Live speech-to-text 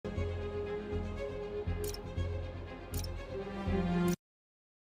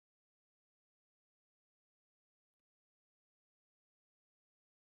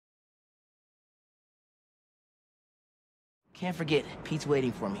Can't forget, Pete's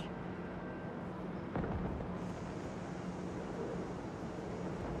waiting for me.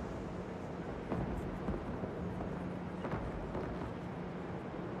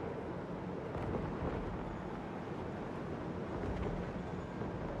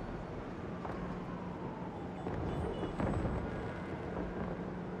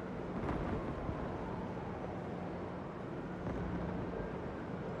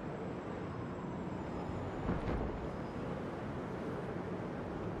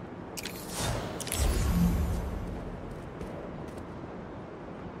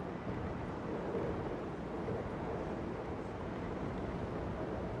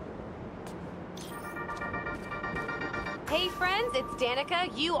 Hey friends, it's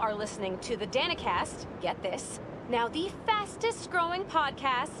Danica. You are listening to the Danicast. Get this. Now the fastest growing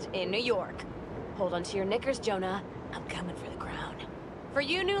podcast in New York. Hold on to your knickers, Jonah. I'm coming for the crown. For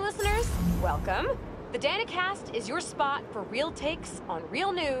you new listeners, welcome. The Danicast is your spot for real takes on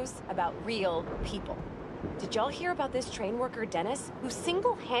real news about real people. Did y'all hear about this train worker, Dennis, who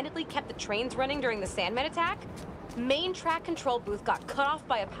single-handedly kept the trains running during the Sandman attack? Main track control booth got cut off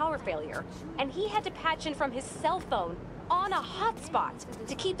by a power failure, and he had to patch in from his cell phone on a hotspot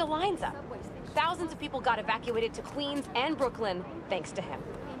to keep the lines up. Thousands of people got evacuated to Queens and Brooklyn thanks to him.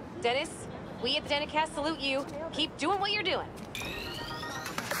 Dennis, we at the Danicast salute you. Keep doing what you're doing.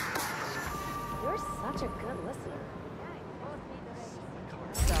 You're such a good listener.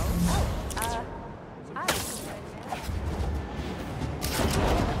 So,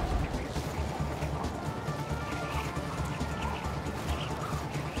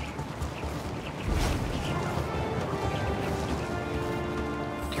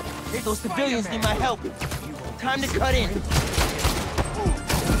 Those civilians need my help. Time to cut in.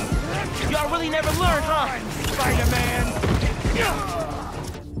 Y'all really never learn, huh? Spiderman!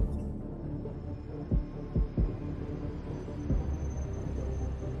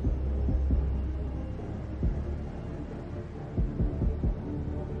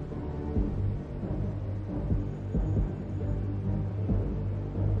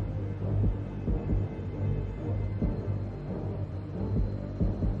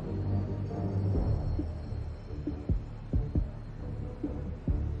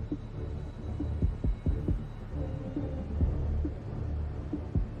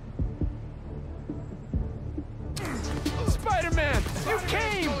 Spider-Man, you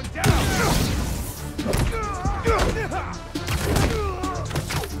came!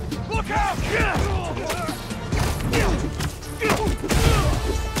 Look out!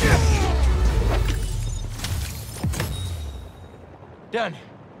 Done.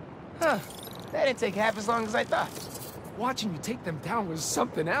 Huh. That didn't take half as long as I thought. Watching you take them down was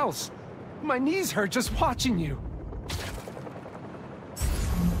something else. My knees hurt just watching you.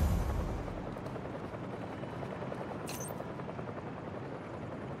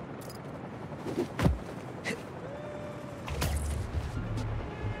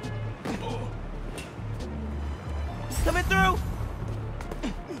 Coming through!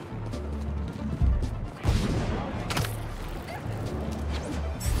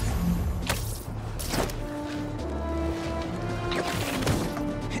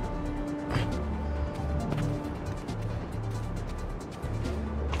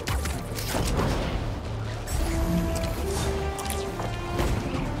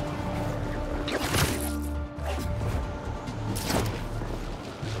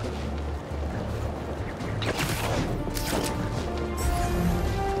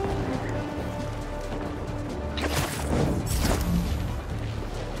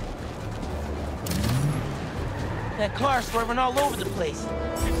 That car's swerving all over the place.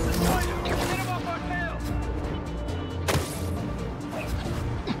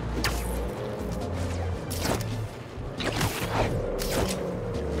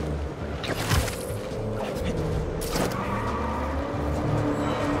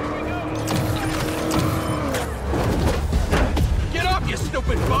 Get up, you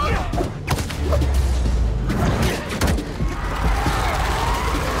stupid bug!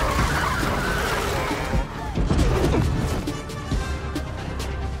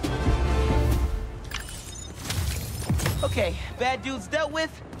 Okay, bad dudes dealt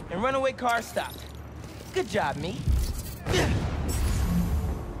with, and runaway car stopped. Good job, me.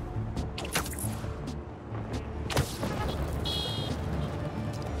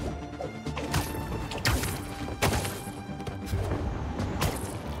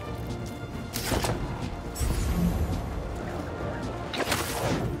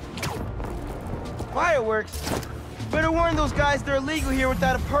 Fireworks? Better warn those guys they're illegal here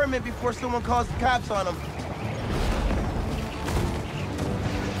without a permit before someone calls the cops on them.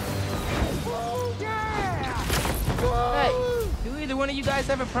 Hey, one of you guys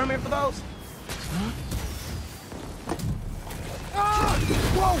have a permit for those? Huh? Ah!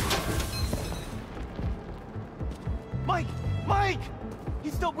 Whoa! Mike! Mike!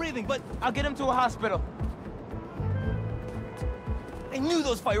 He's still breathing, but I'll get him to a hospital. I knew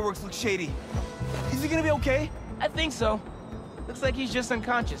those fireworks looked shady. Is he gonna be okay? I think so. Looks like he's just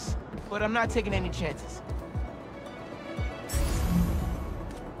unconscious, but I'm not taking any chances.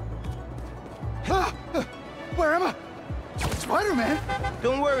 Where am I? Spider-Man?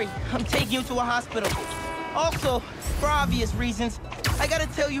 Don't worry, I'm taking you to a hospital. Also, for obvious reasons, I gotta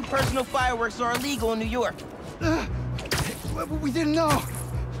tell you personal fireworks are illegal in New York. We didn't know.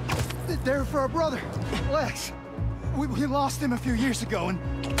 They're for our brother, Lex. We lost him a few years ago, and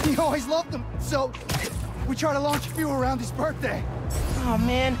he always loved them, so we try to launch a few around his birthday. Oh,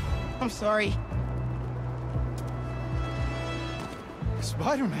 man. I'm sorry.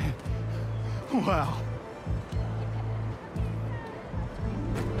 Spider-Man? Wow.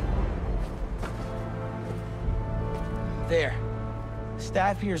 There.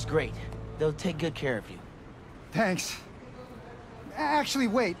 Staff here is great. They'll take good care of you. Thanks. Actually,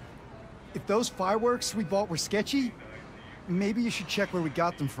 wait. If those fireworks we bought were sketchy, maybe you should check where we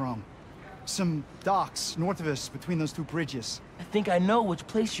got them from. Some docks north of us between those two bridges. I think I know which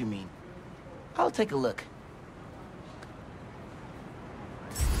place you mean. I'll take a look.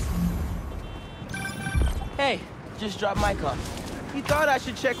 Hey, just dropped Mike off. He thought I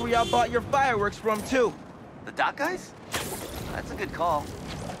should check where y'all bought your fireworks from, too. The dock guys? That's a good call.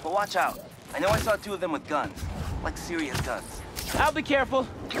 But watch out. I know I saw two of them with guns. Like serious guns. I'll be careful.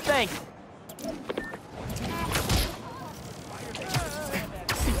 Thanks.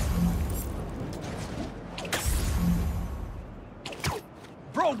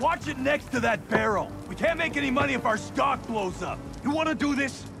 Bro, watch it next to that barrel. We can't make any money if our stock blows up. You wanna do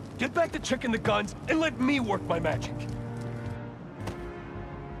this? Get back to checking the guns and let me work my magic.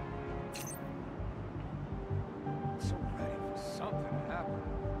 So ready for something to happen.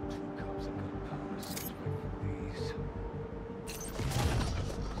 2 cups of gunpowder, 6 for these.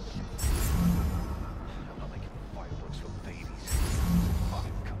 I'm not making fireworks for babies.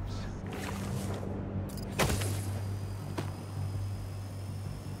 5 cups.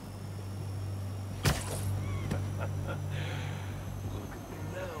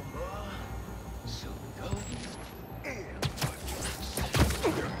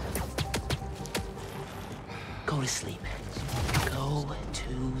 Go to sleep. Go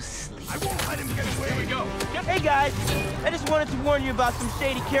to sleep. I won't let him get away. Here we go. Hey guys, I just wanted to warn you about some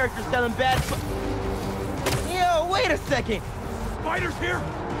shady characters selling bad. Yo, wait a second. Spider's here.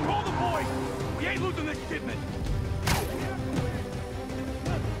 Call the boys. We ain't losing this shipment.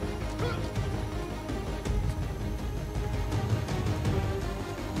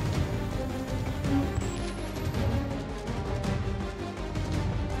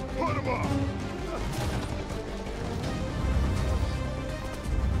 Put him up.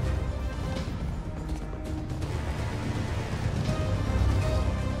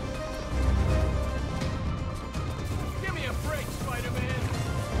 Give me a break, Spider-Man!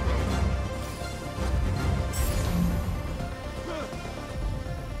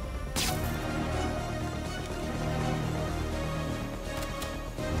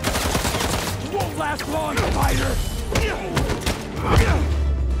 Won't last long, Spider.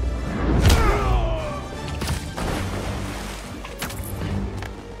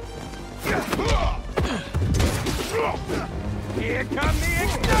 Here come the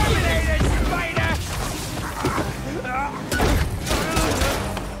exterminated spider!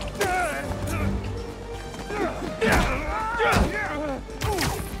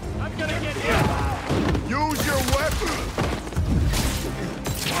 I'm gonna get you! Use your weapon!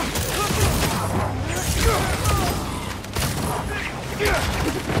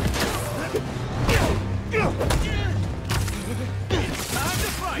 Time to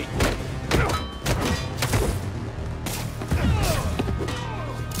fight!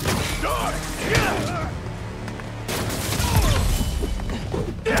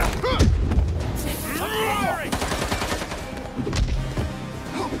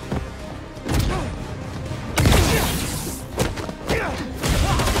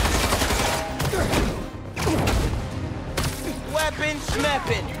 Weapon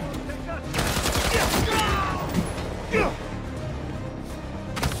schmeppin'.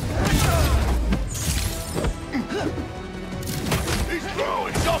 He's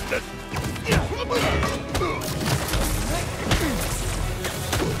throwing something!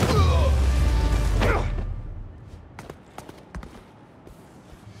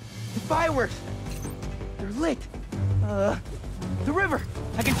 The fireworks. They're lit. The river.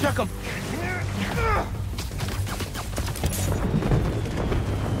 I can chuck them.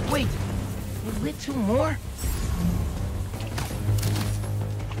 Wait, we lit 2 more?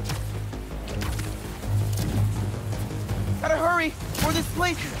 Gotta hurry, or this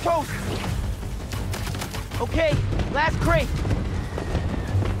place is toast. Okay, last crate.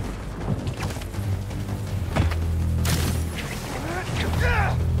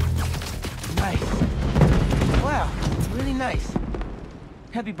 Nice. Wow, really nice.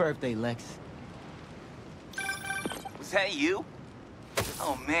 Happy birthday, Lex. Was that you?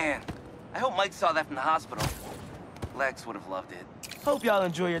 Oh, man. I hope Mike saw that from the hospital. Lex would have loved it. Hope y'all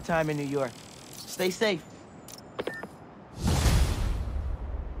enjoy your time in New York. Stay safe.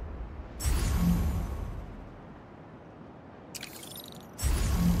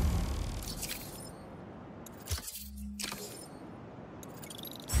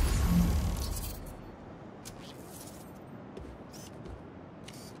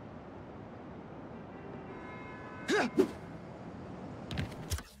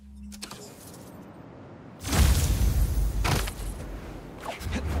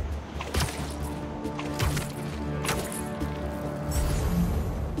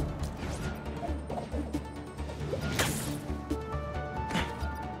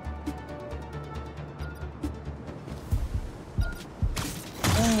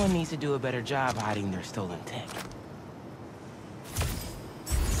 Someone needs to do a better job hiding their stolen tech.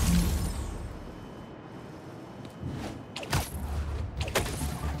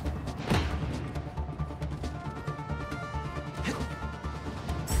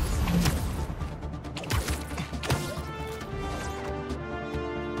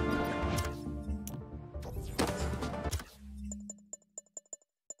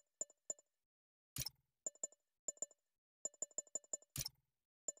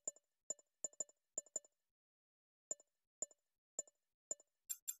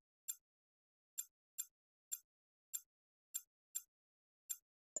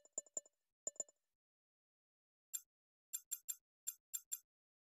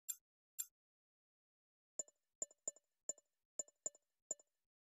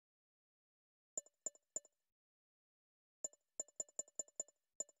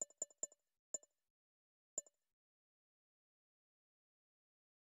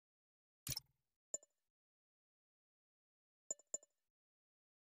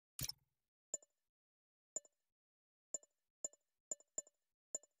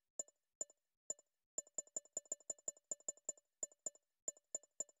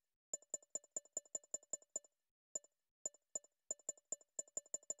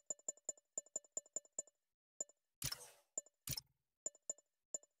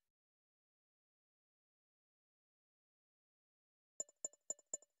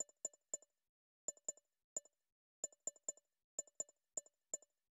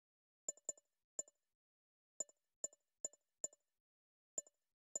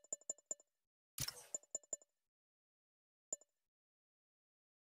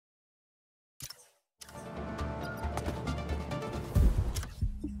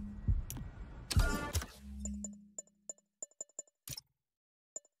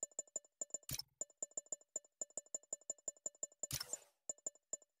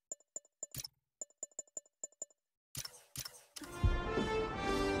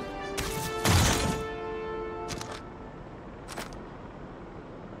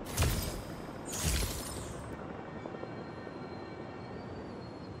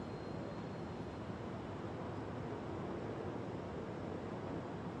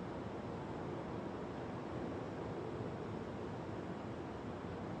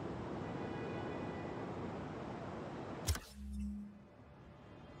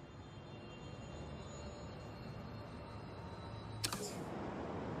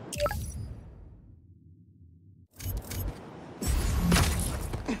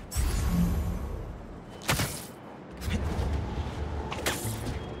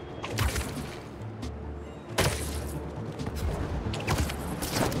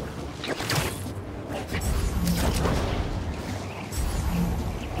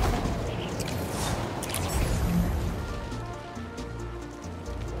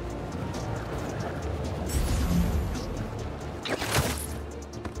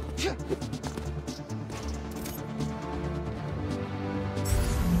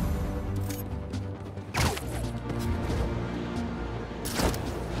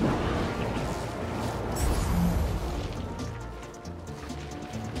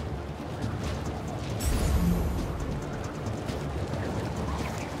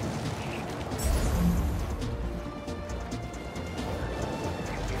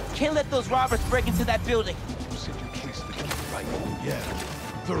 Can't let those robbers break into that building. You said you cased the key, right? Yeah,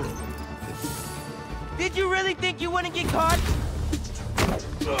 thoroughly. Did you really think you wouldn't get caught?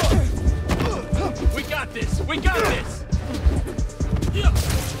 We got this!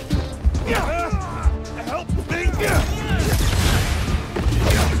 Help me!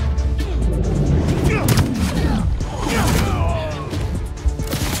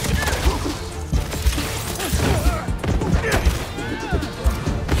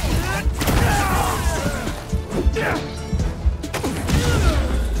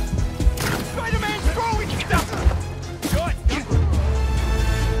 Spider-Man's throwing stuff!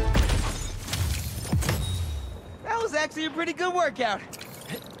 That was actually a pretty good workout.